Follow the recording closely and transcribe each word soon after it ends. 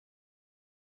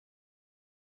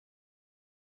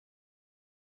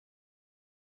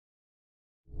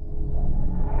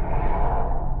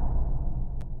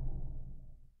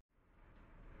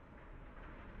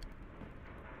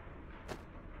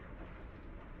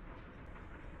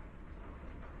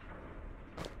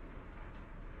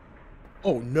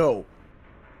Oh no!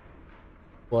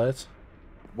 What?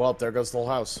 Well, there goes the whole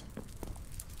house.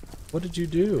 What did you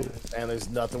do? And there's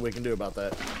nothing we can do about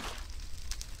that.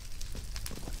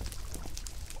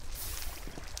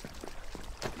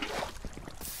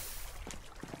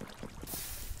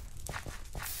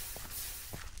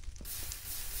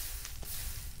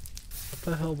 What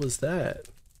the hell was that?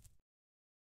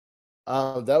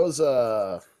 That was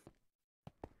a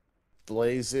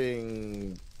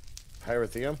blazing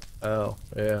pyrotheum, Oh,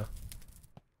 yeah.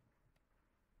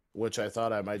 which I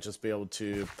thought I might just be able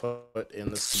to put in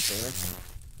this container.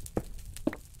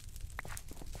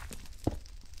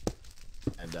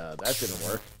 And that didn't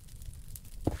work.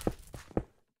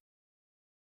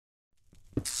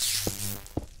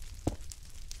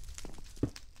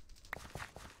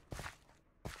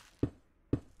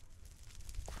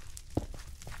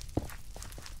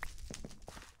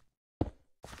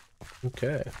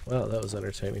 Okay. Wow, that was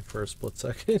entertaining for a split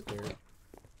second.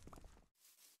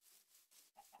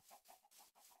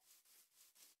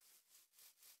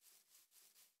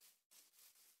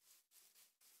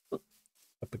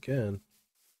 Up again.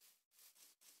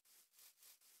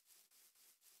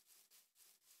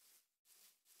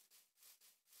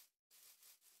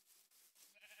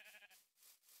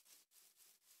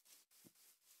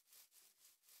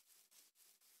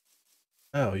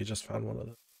 Oh, you just found one of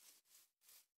them.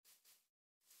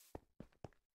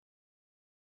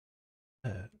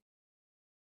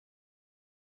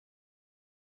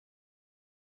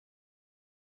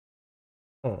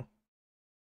 Oh.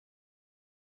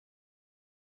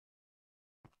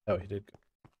 Oh, he did go.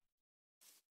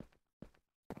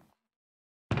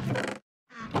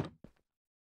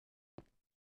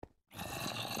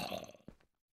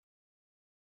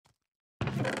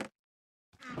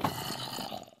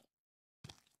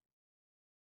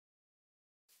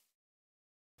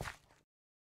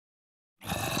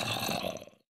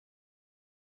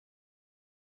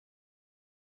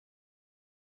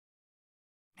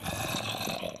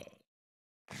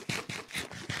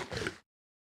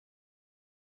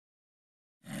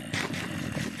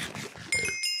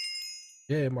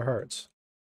 Yay, more hearts.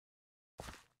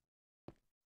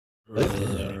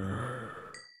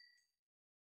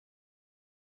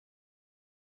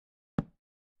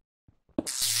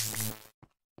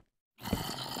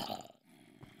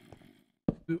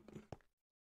 Oop.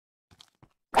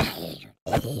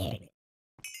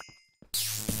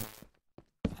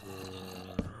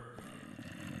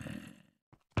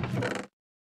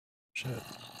 Shit.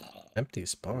 Empty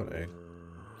spawning.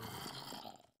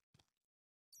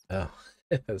 Oh,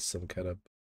 it has some kind of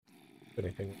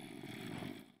anything.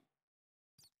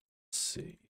 Let's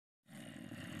see.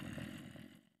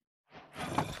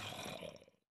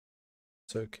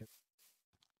 So can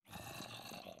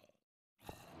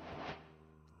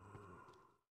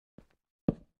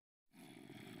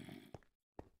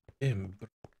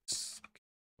embrace.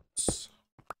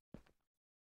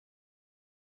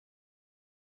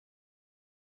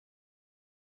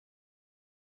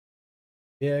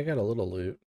 Yeah, I got a little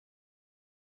loot.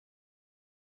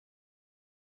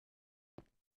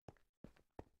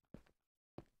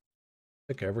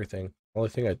 I think everything. Only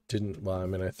thing I didn't, well, I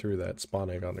mean, I threw that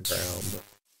spawning on the ground, but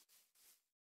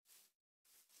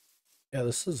yeah,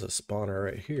 this is a spawner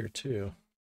right here, too.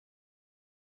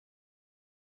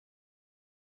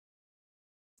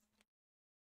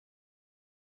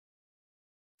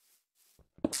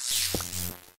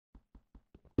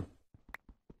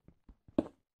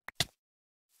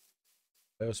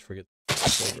 I always forget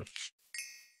silver.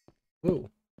 Whoa.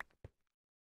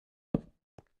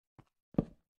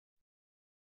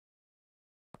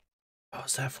 Oh,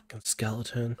 is that fucking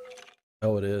skeleton?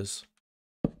 Oh, it is.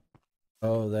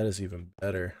 Oh, that is even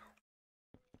better.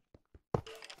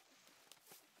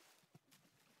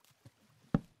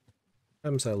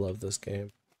 Sometimes I love this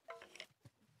game.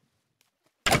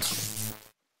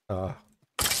 Ah,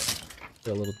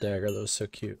 a little dagger that was so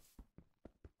cute.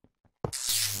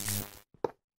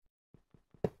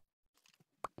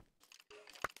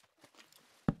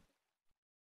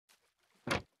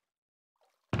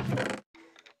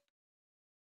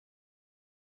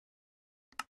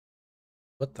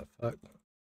 What the fuck?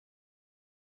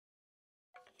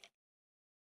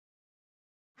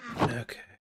 Okay.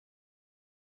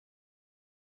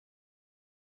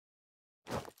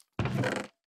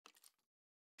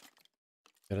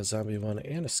 Got a zombie one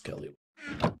and a skelly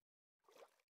one.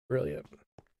 Brilliant.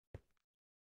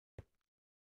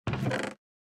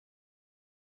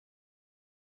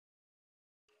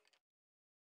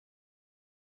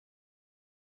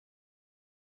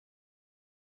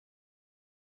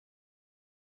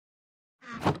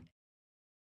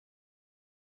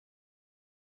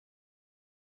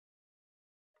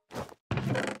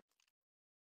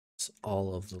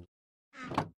 all of the...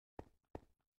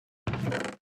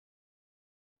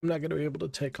 I'm not going to be able to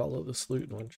take all of this loot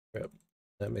in one trip.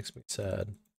 That makes me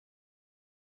sad.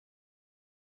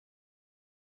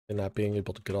 And not being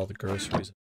able to get all the groceries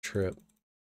in one trip.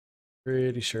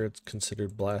 Pretty sure it's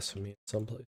considered blasphemy in some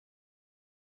place.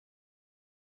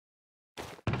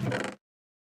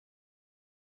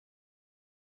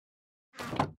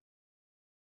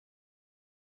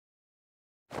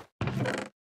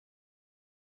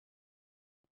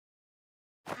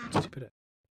 Stupid.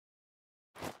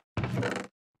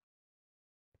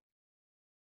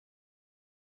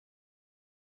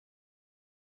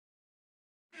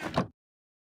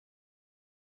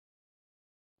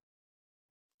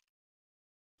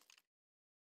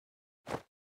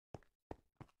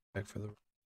 Back for the...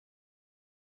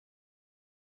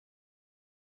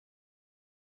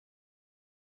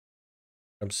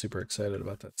 I'm super excited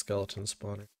about that skeleton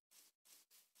spawner.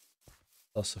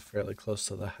 Also fairly close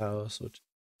to the house, which...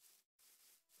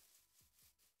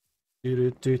 We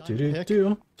need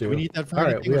that for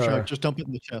Alright, anything, or should I just dump it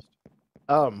in the chest?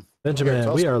 Benjamin,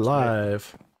 here, we are toss it to me.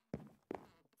 live.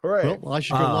 Hooray. Well, I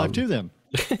should go live too then.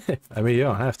 I mean, you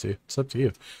don't have to. It's up to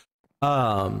you.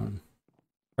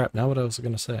 Crap, now what I was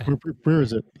going to say. Where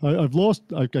is it? I've lost.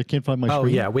 I can't find my Oh,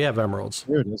 screen. yeah, we have emeralds.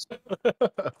 There it is.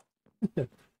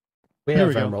 We There have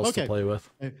we go. emeralds to Okay. play with.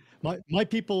 My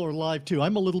people are live too.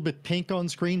 I'm a little bit pink on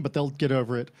screen, but they'll get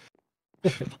over it.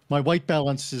 My white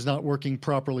balance is not working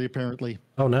properly, apparently.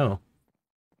 Oh, no.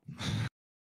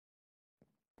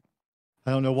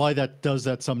 I don't know why that does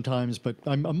that sometimes, but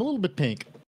I'm a little bit pink.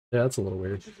 Yeah, that's a little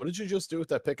weird. What did you just do with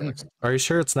that pickaxe? Are you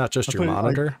sure it's not just I your put it- I-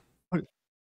 monitor?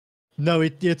 No,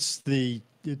 it's the.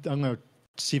 I'm gonna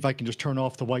see if I can just turn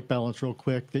off the white balance real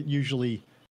quick. That usually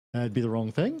that'd be the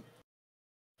wrong thing.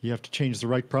 You have to change the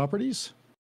right properties.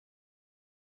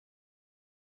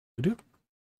 You do?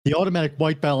 The automatic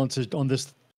white balance is, on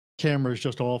this camera is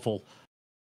just awful.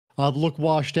 I'll look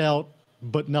washed out,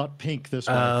 but not pink this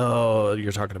way. Oh,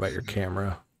 you're talking about your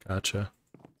camera. Gotcha.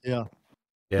 Yeah.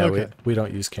 Yeah, Okay. we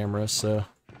don't use cameras, so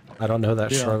I don't know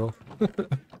that Yeah. struggle.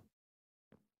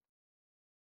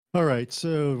 All right.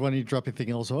 So why don't you drop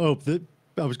anything else? Oh,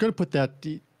 I was going to put that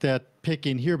pick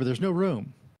in here, but there's no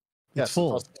room. It's Yes,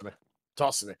 full. toss it to me.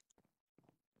 Toss it to me.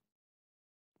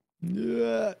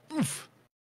 Yeah. Oof.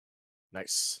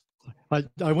 Nice.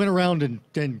 I went around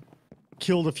and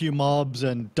killed a few mobs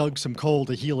and dug some coal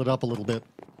to heal it up a little bit.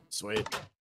 Sweet.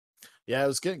 Yeah, it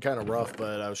was getting kind of rough,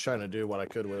 but I was trying to do what I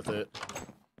could with it.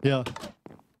 Yeah.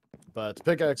 But the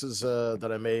pickaxes that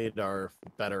I made are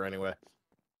better anyway.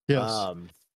 Yes.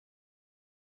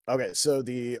 Okay, so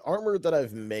the armor that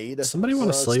I've made. Somebody for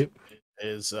want to us sleep?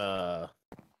 Is not,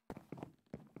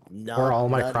 Or all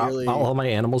my not really- all my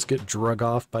animals get drug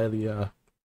off by the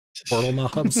portal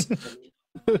mobs?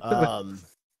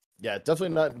 Yeah, definitely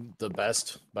not the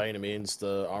best by any means,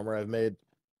 the armor I've made.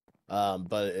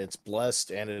 But it's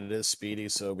blessed and it is speedy,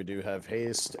 so we do have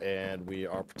haste and we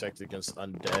are protected against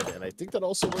undead. And I think that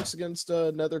also works against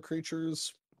nether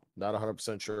creatures. Not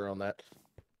 100% sure on that.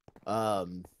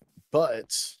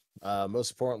 But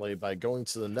most importantly, by going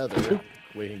to the nether,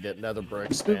 we can get nether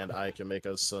bricks and I can make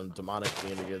us some demonic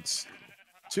phoenix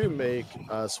to make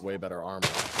us way better armor.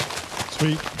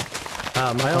 Sweet.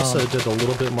 I also did a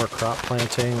little bit more crop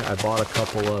planting. I bought a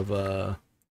couple of I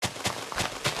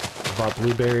bought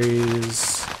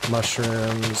blueberries,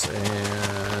 mushrooms,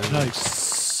 and Nice.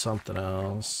 something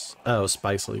else. Oh,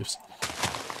 spice leaves.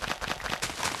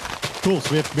 Cool.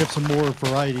 So we have some more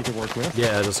variety to work with.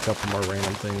 Yeah, just a couple more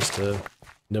random things to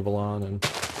nibble on and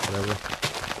whatever.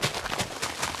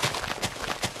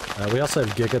 We also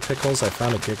have giga pickles. I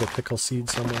found a giga pickle seed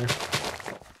somewhere.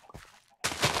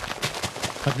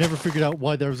 I've never figured out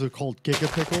why those are called giga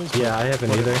pickles. Yeah, I haven't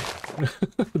whatever.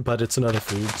 either. But it's another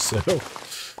food, so.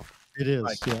 It is,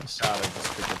 My yes. God, I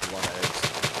just picked up a lot of eggs.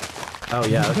 Oh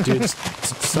yeah, dude,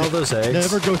 sell those eggs.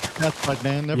 Never go through that side,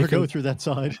 man. Never go through that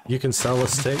side. You can sell a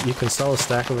stack. You can sell a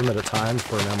stack of them at a time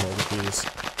for an emerald apiece.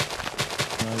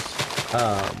 Nice.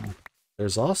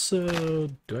 There's also.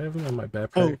 Do I have them in my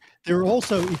backpack? Oh, there are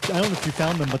also, I don't know if you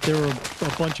found them, but there are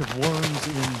a bunch of worms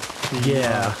in the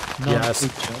Yeah,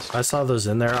 non-food chest. I saw those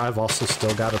in there. I've also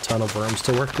still got a ton of worms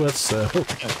to work with, so.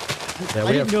 Yeah,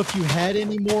 I didn't know if you had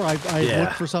any more. I Yeah.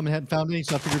 looked for some and hadn't found any,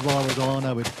 so I figured while I was on,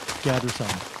 I would gather some.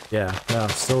 Yeah, no,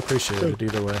 still appreciate it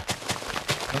either way.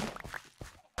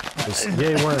 Just,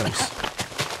 yay, worms.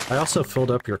 I also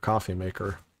filled up your coffee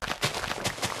maker.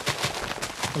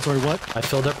 I'm sorry, what? I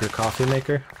filled up your coffee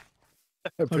maker.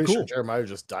 I'm pretty cool. sure Jeremiah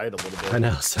just died a little bit. I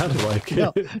know, sounded like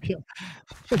Yeah, it. yeah.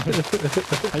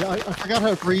 I forgot how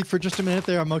to breathe for just a minute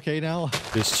there. I'm okay now.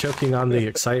 Just choking on the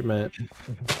excitement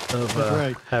of That's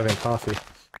right. having coffee.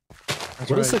 That's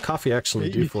What does the right. coffee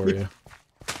actually do for you?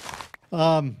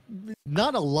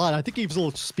 Not a lot. I think it gives a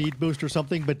little speed boost or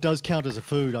something, but does count as a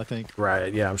food, I think.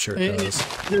 Right, yeah, I'm sure it does.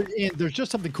 And there's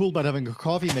just something cool about having a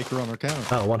coffee maker on our counter.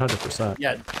 Oh, 100%.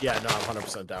 Yeah, no, I'm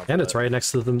 100% down for And that. it's right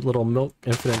next to the little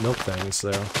infinite milk thing,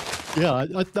 so Yeah,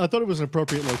 I thought it was an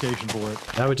appropriate location for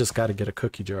it. now we just got to get a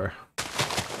cookie jar.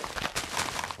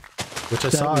 Which I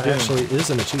That saw we do. actually is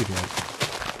an achievement.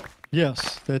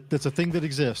 Yes, that's a thing that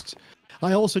exists.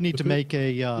 I also need to make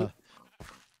a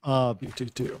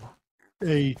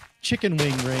chicken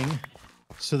wing ring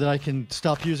so that I can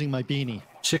stop using my beanie.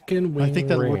 Chicken wing I think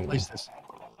that'll ring. replace this.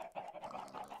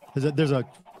 There's a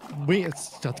wing.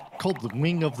 It's called the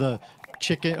wing of the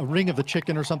chicken, a ring of the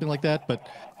chicken, or something like that. But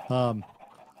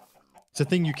it's a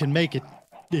thing you can make.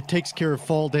 It takes care of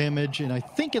fall damage, and I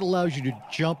think it allows you to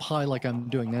jump high like I'm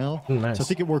doing now. Nice. So I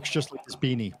think it works just like this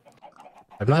beanie.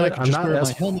 I'm Then I not, can I'm just not wear my as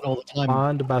helmet all the time.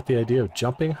 fond about the idea of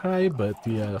jumping high, but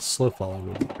the slow falling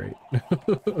would be great.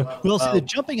 Well, see, the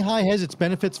jumping high has its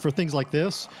benefits for things like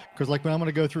this, because like when I'm going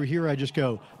to go through here, I just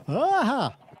go,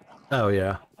 aha! Oh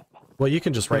yeah. Well, you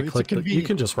can just So it's a right click. You convenient-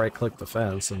 can just right click the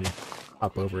fence and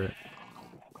hop over it.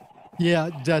 Yeah,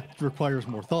 that requires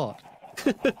more thought.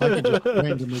 I can just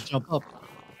randomly jump up.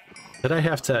 Then I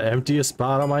have to empty a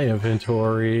spot on my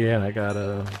inventory, and I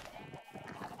gotta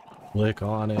click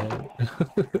on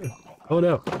it. Oh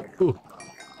no! Ooh.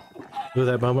 Ooh,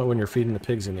 that moment when you're feeding the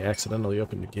pigs and you accidentally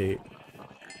open the gate.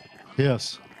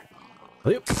 Yes.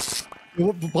 Yep.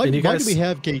 Why And you do guys- we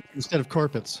have gates instead of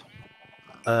carpets?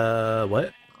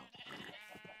 What?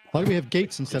 Why do we have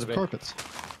gates instead Yes, of ma'am. carpets?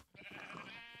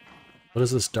 What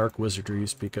is this dark wizardry you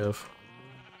speak of?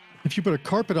 If you put a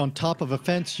carpet on top of a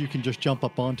fence, you can just jump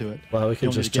up onto it. Well, we can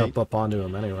don't need just a jump gate. up onto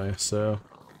them anyway, so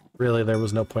really there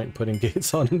was no point in putting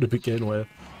gates on them to begin with.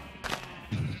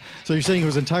 So you're saying it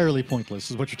was entirely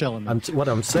pointless, is what you're telling me. What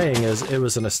I'm saying is it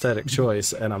was an aesthetic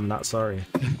choice, and I'm not sorry.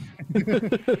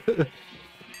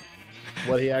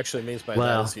 What he actually means by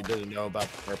Well- that is he didn't know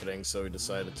about the carpeting, so he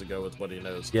decided to go with what he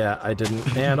knows. Yeah, I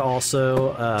didn't. And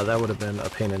also, that would have been a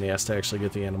pain in the ass to actually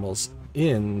get the animals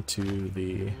into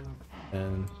the...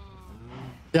 And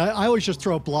Yeah, I always just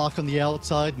throw a block on the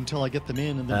outside until I get them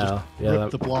in, and then just yeah,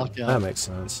 rip the block that out. makes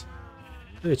sense.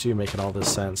 Look at you making all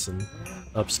this sense and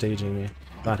upstaging me.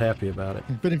 Not happy about it.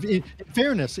 But in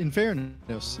fairness,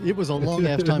 it was a long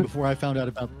ass time before I found out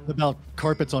about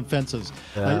carpets on fences.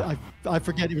 Yeah. I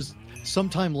forget, it was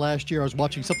sometime last year. I was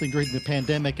watching something during the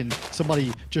pandemic, and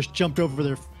somebody just jumped over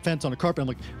their fence on a carpet. I'm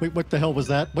like, wait, what the hell was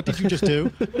that? What did you just do?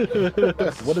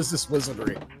 What is this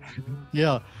wizardry?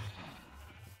 Yeah.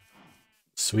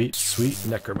 Sweet, sweet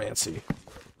necromancy.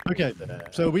 Okay.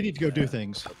 So we need to go do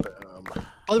things.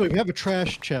 By the way, we have a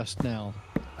trash chest now.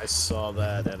 I saw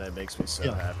that, and it makes me so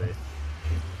Yeah. happy.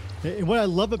 And what I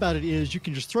love about it is you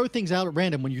can just throw things out at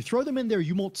random. When you throw them in there,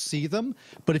 you won't see them.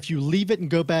 But if you leave it and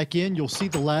go back in, you'll see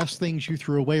the last things you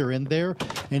threw away are in there.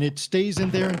 And it stays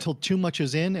in there until too much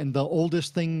is in, and the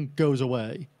oldest thing goes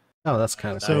away. Oh, that's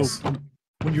kind of So nice.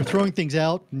 when you're throwing things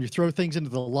out and you throw things into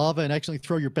the lava and actually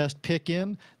throw your best pick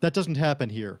in, that doesn't happen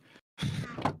here.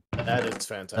 That is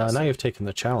fantastic. Now you've taken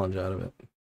the challenge out of it.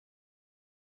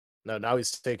 No, now he's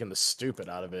taking the stupid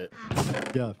out of it.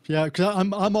 Yeah, yeah. Because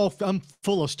I'm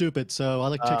full of stupid, so I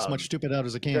like to take as much Um, stupid out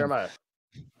as I can. Jeremiah,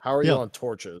 how are Yeah. you on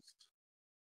torches?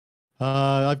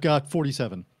 I've got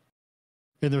 47,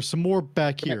 and there's some more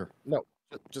back Come here. No,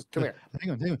 just come here.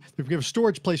 Hang on. We have a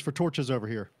storage place for torches over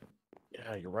here.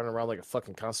 Yeah, you're running around like a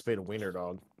fucking constipated wiener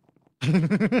dog.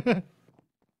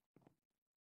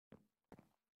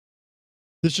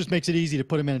 This just makes it easy to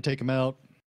put them in and take them out.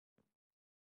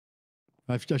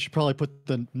 I should probably put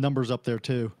the numbers up there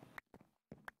too.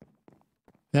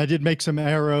 And I did make some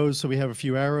arrows, so we have a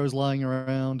few arrows lying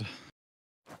around.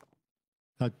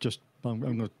 I'm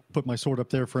going to put my sword up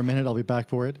there for a minute. I'll be back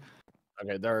for it.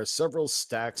 Okay, there are several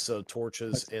stacks of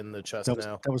torches in the chest now.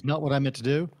 That was not what I meant to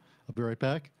do. I'll be right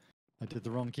back. I did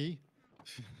the wrong key.